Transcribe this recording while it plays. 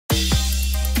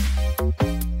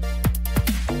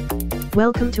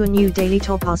Welcome to a new daily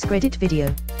top Askreddit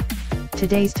video.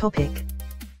 Today's topic.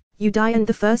 You die and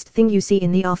the first thing you see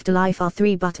in the afterlife are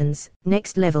 3 buttons: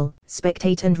 next level,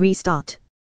 spectate and restart.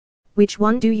 Which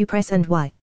one do you press and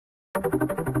why?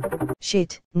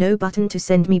 Shit, no button to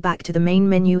send me back to the main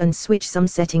menu and switch some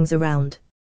settings around.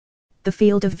 The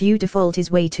field of view default is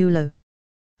way too low.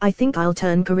 I think I'll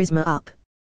turn charisma up.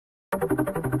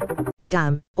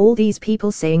 Damn, all these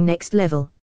people saying next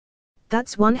level.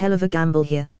 That's one hell of a gamble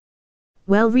here.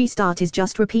 Well, restart is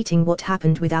just repeating what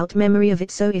happened without memory of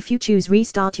it, so if you choose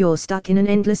restart you're stuck in an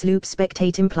endless loop.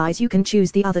 Spectate implies you can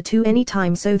choose the other two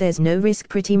anytime, so there's no risk.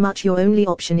 Pretty much your only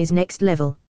option is next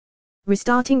level.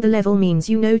 Restarting the level means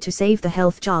you know to save the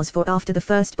health jars for after the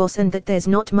first boss and that there's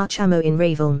not much ammo in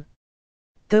Ravelm.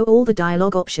 Though all the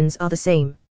dialogue options are the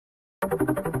same.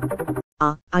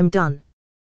 I'm done.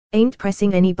 Ain't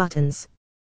pressing any buttons.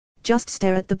 Just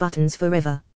stare at the buttons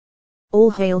forever. All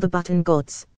hail the button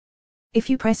gods. If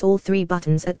you press all 3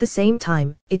 buttons at the same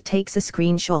time, it takes a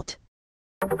screenshot.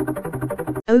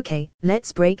 Okay,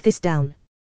 let's break this down.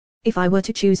 If I were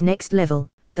to choose next level,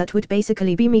 that would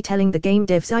basically be me telling the game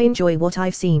devs I enjoy what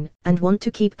I've seen, and want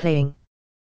to keep playing.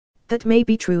 That may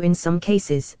be true in some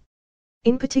cases.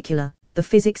 In particular, the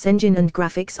physics engine and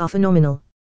graphics are phenomenal.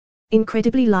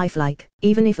 Incredibly lifelike,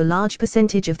 even if a large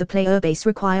percentage of the player base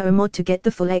require a mod to get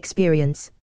the full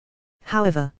experience.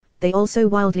 However, they also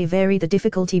wildly vary the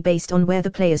difficulty based on where the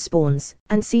player spawns,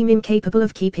 and seem incapable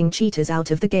of keeping cheaters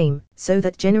out of the game, so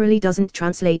that generally doesn't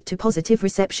translate to positive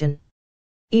reception.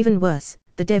 Even worse,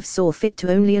 the devs saw fit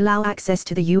to only allow access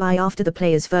to the UI after the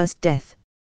player's first death.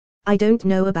 I don't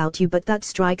know about you, but that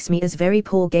strikes me as very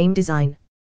poor game design.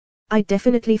 I'd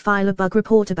definitely file a bug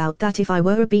report about that if I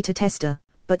were a beta tester,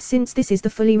 but since this is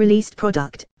the fully released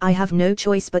product, I have no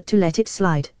choice but to let it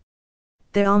slide.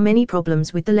 There are many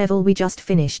problems with the level we just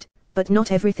finished, but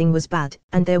not everything was bad,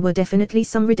 and there were definitely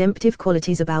some redemptive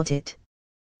qualities about it.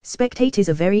 Spectate is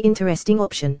a very interesting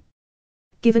option.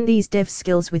 Given these devs'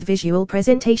 skills with visual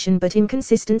presentation but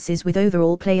inconsistencies with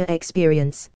overall player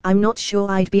experience, I'm not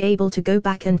sure I'd be able to go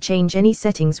back and change any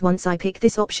settings once I pick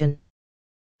this option.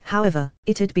 However,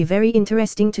 it'd be very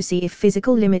interesting to see if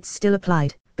physical limits still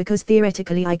applied, because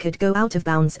theoretically I could go out of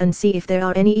bounds and see if there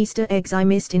are any Easter eggs I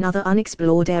missed in other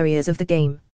unexplored areas of the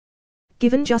game.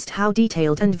 Given just how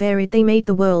detailed and varied they made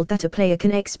the world that a player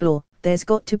can explore, there's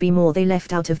got to be more they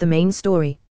left out of the main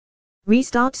story.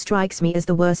 Restart strikes me as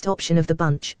the worst option of the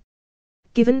bunch.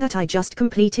 Given that I just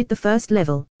completed the first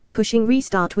level, pushing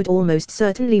restart would almost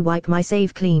certainly wipe my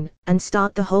save clean, and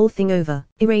start the whole thing over,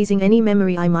 erasing any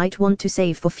memory I might want to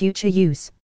save for future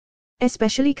use.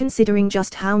 Especially considering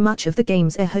just how much of the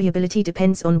game's rehability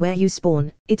depends on where you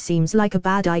spawn, it seems like a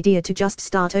bad idea to just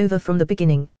start over from the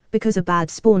beginning, because a bad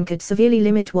spawn could severely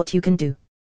limit what you can do.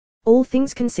 All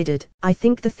things considered, I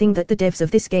think the thing that the devs of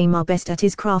this game are best at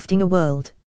is crafting a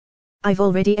world. I've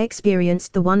already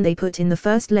experienced the one they put in the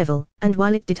first level, and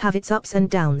while it did have its ups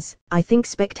and downs, I think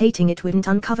spectating it wouldn't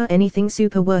uncover anything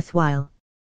super worthwhile.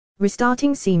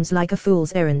 Restarting seems like a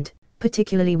fool's errand,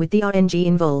 particularly with the RNG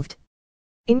involved.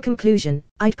 In conclusion,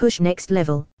 I'd push next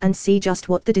level, and see just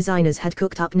what the designers had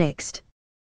cooked up next.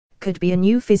 Could be a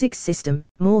new physics system,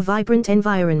 more vibrant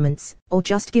environments, or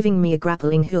just giving me a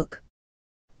grappling hook.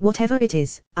 Whatever it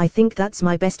is, I think that's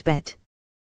my best bet.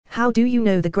 How do you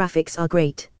know the graphics are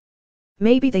great?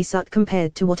 Maybe they suck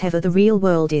compared to whatever the real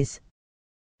world is.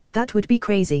 That would be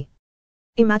crazy.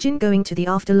 Imagine going to the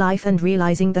afterlife and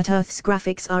realizing that Earth's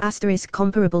graphics are *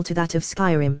 comparable to that of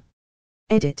Skyrim.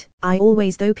 Edit, I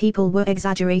always thought people were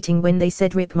exaggerating when they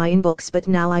said rip my inbox, but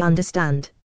now I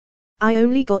understand. I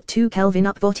only got 2 Kelvin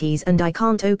upvotes and I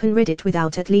can't open Reddit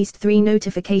without at least 3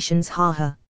 notifications,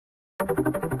 haha.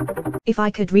 If I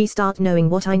could restart knowing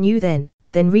what I knew then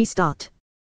restart.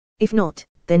 If not,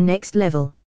 then next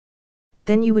level.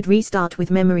 Then you would restart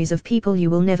with memories of people you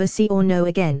will never see or know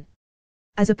again.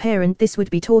 As a parent, this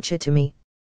would be torture to me.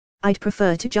 I'd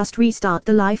prefer to just restart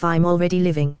the life I'm already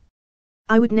living.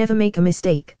 I would never make a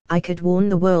mistake, I could warn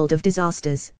the world of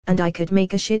disasters, and I could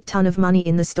make a shit ton of money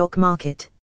in the stock market.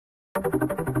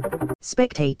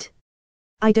 Spectate.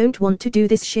 I don't want to do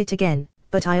this shit again,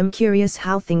 but I am curious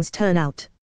how things turn out.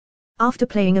 After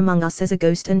playing Among Us as a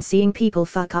ghost and seeing people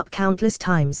fuck up countless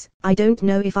times, I don't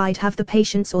know if I'd have the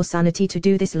patience or sanity to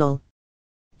do this, lol.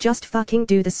 Just fucking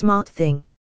do the smart thing.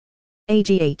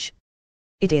 AGH.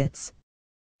 Idiots.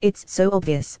 It's so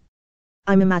obvious.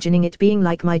 I'm imagining it being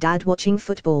like my dad watching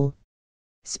football.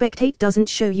 Spectate doesn't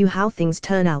show you how things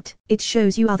turn out, it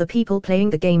shows you other people playing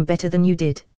the game better than you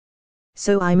did.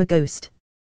 So I'm a ghost.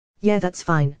 Yeah, that's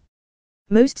fine.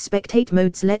 Most spectate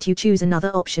modes let you choose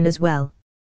another option as well.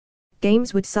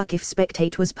 Games would suck if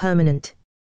spectate was permanent.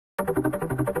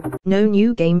 No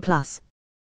new game plus.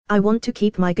 I want to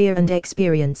keep my gear and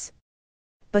experience.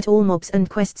 But all mobs and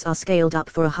quests are scaled up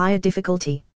for a higher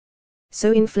difficulty.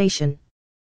 So inflation.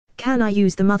 Can I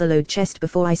use the motherlode chest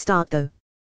before I start though?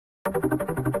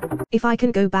 If I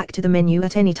can go back to the menu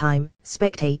at any time,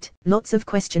 spectate, lots of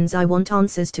questions I want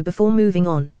answers to before moving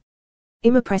on.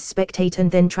 I'ma press spectate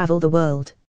and then travel the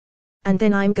world. And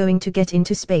then I'm going to get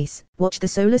into space, watch the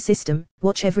solar system,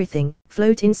 watch everything,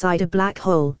 float inside a black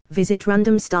hole, visit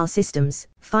random star systems,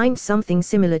 find something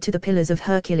similar to the Pillars of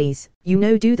Hercules,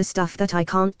 do the stuff that I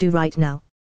can't do right now.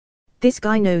 This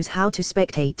guy knows how to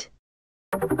spectate.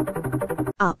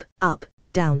 Up, up,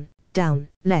 down, down,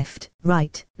 left,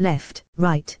 right,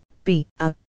 B,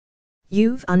 A.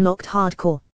 You've unlocked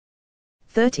hardcore.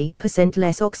 30%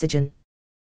 less oxygen.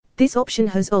 This option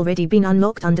has already been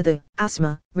unlocked under the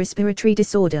asthma, respiratory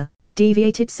disorder,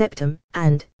 deviated septum,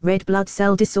 and red blood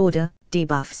cell disorder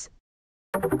debuffs.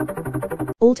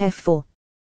 Alt F4.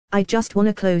 I just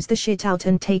wanna close the shit out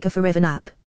and take a forever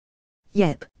nap.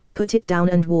 Yep, put it down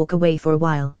and walk away for a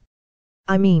while.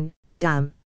 I mean,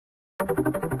 damn.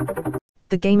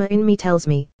 The gamer in me tells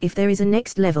me, if there is a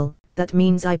next level, that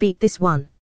means I beat this one.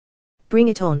 Bring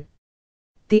it on.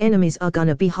 The enemies are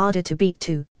gonna be harder to beat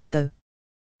too, though.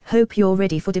 Hope you're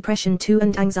ready for Depression 2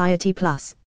 and Anxiety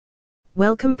Plus.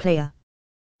 Welcome player.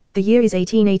 The year is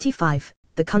 1885,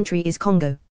 the country is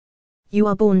Congo. You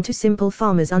are born to simple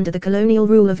farmers under the colonial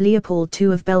rule of Leopold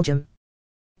II of Belgium.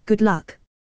 Good luck.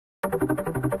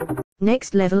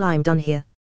 Next level, I'm done here.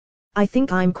 I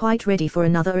think I'm quite ready for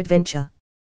another adventure.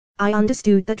 I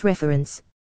understood that reference.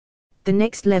 The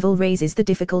next level raises the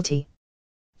difficulty.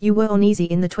 You were on easy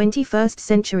in the 21st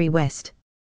century West.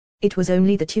 It was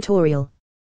only the tutorial.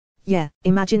 Yeah,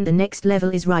 imagine the next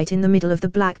level is right in the middle of the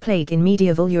Black Plague in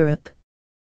medieval Europe.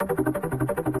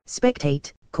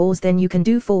 Spectate, cause then you can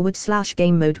do /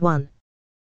 game mode 1.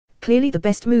 Clearly the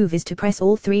best move is to press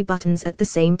all 3 buttons at the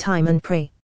same time and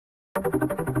pray.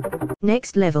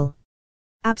 Next level.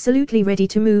 Absolutely ready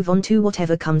to move on to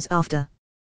whatever comes after.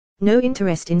 No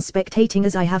interest in spectating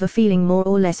as I have a feeling more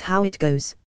or less how it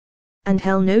goes. And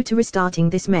hell no to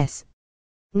restarting this mess.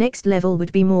 Next level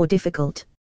would be more difficult.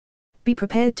 Be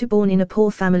prepared to born in a poor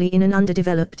family in an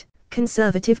underdeveloped,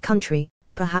 conservative country,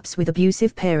 perhaps with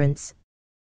abusive parents.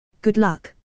 Good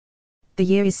luck. The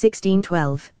year is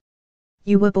 1612.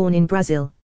 You were born in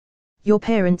Brazil. Your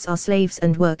parents are slaves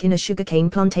and work in a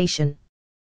sugarcane plantation.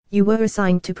 You were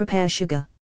assigned to prepare sugar.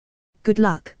 Good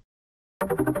luck.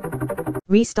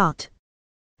 Restart.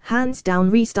 Hands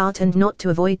down restart, and not to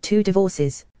avoid 2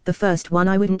 divorces. The first one,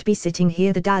 I wouldn't be sitting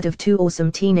here the dad of 2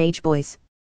 awesome teenage boys.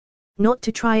 Not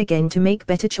to try again to make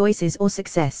better choices or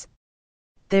success.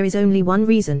 There is only one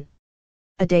reason.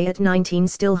 A day at 19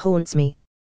 still haunts me.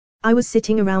 I was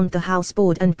sitting around the house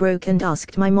bored and broke and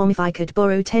asked my mom if I could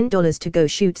borrow $10 to go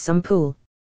shoot some pool.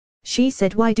 She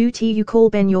said, why do you call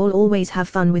Ben, you'll always have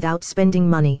fun without spending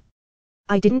money.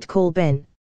 I didn't call Ben.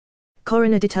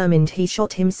 Coroner determined he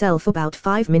shot himself about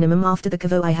 5 minimum after the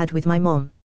convo I had with my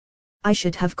mom. I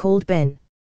should have called Ben.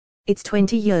 It's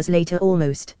 20 years later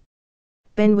almost.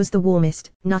 Ben was the warmest,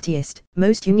 nuttiest,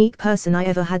 most unique person I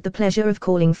ever had the pleasure of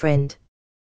calling friend.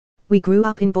 We grew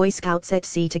up in Boy Scouts at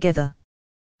sea together.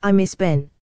 I miss Ben.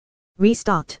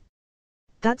 Restart.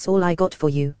 That's all I got for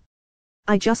you.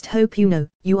 I just hope you know,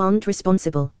 you aren't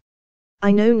responsible.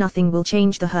 I know nothing will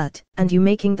change the hurt, and you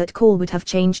making that call would have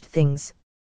changed things.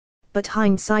 But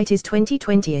hindsight is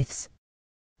 20/20ths.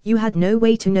 You had no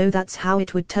way to know that's how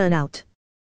it would turn out.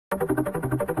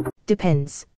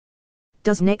 Depends.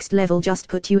 Does next level just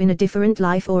put you in a different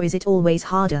life, or is it always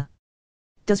harder?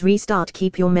 Does restart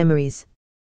keep your memories?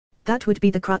 That would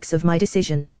be the crux of my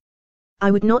decision.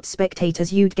 I would not spectate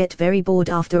as you'd get very bored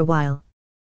after a while.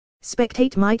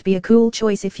 Spectate might be a cool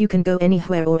choice if you can go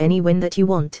anywhere or anywhen that you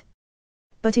want.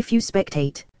 But if you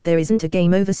spectate, there isn't a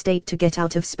game over state to get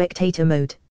out of spectator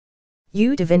mode.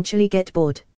 You'd eventually get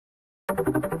bored.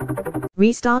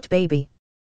 Restart, baby.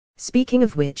 Speaking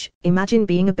of which, imagine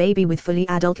being a baby with fully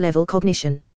adult level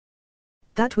cognition.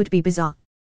 That would be bizarre.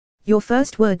 Your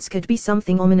first words could be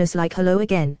something ominous like hello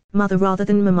again, mother, rather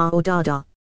than mama or dada.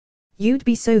 You'd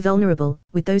be so vulnerable,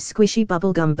 with those squishy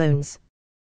bubblegum bones.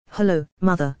 Hello,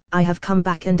 mother, I have come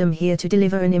back and am here to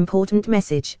deliver an important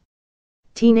message.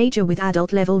 Teenager with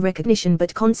adult level recognition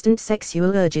but constant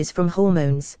sexual urges from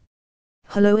hormones.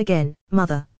 Hello again,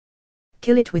 mother.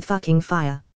 Kill it with fucking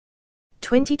fire.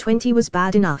 2020 was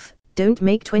bad enough, don't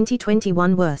make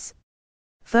 2021 worse.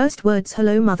 First words,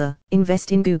 hello mother,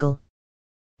 invest in Google.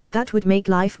 That would make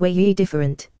life way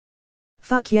different.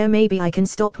 Fuck yeah, maybe I can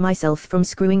stop myself from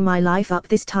screwing my life up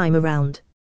this time around.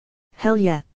 Hell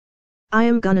yeah. I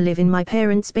am gonna live in my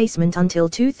parents' basement until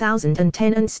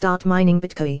 2010 and start mining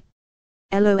Bitcoin.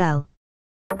 LOL.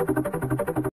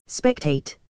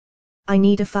 Spectate. I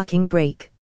need a fucking break.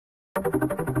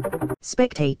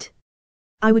 Spectate.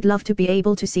 I would love to be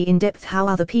able to see in depth how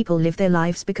other people live their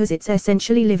lives, because it's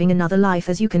essentially living another life,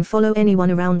 as you can follow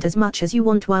anyone around as much as you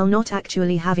want while not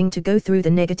actually having to go through the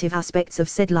negative aspects of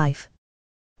said life.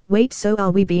 Wait, so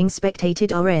are we being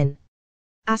spectated? RN.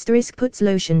 Asterisk puts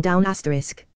lotion down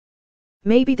asterisk.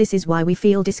 Maybe this is why we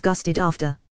feel disgusted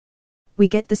after we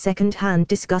get the second-hand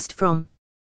disgust from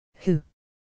who?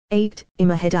 8.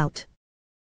 Ima head out.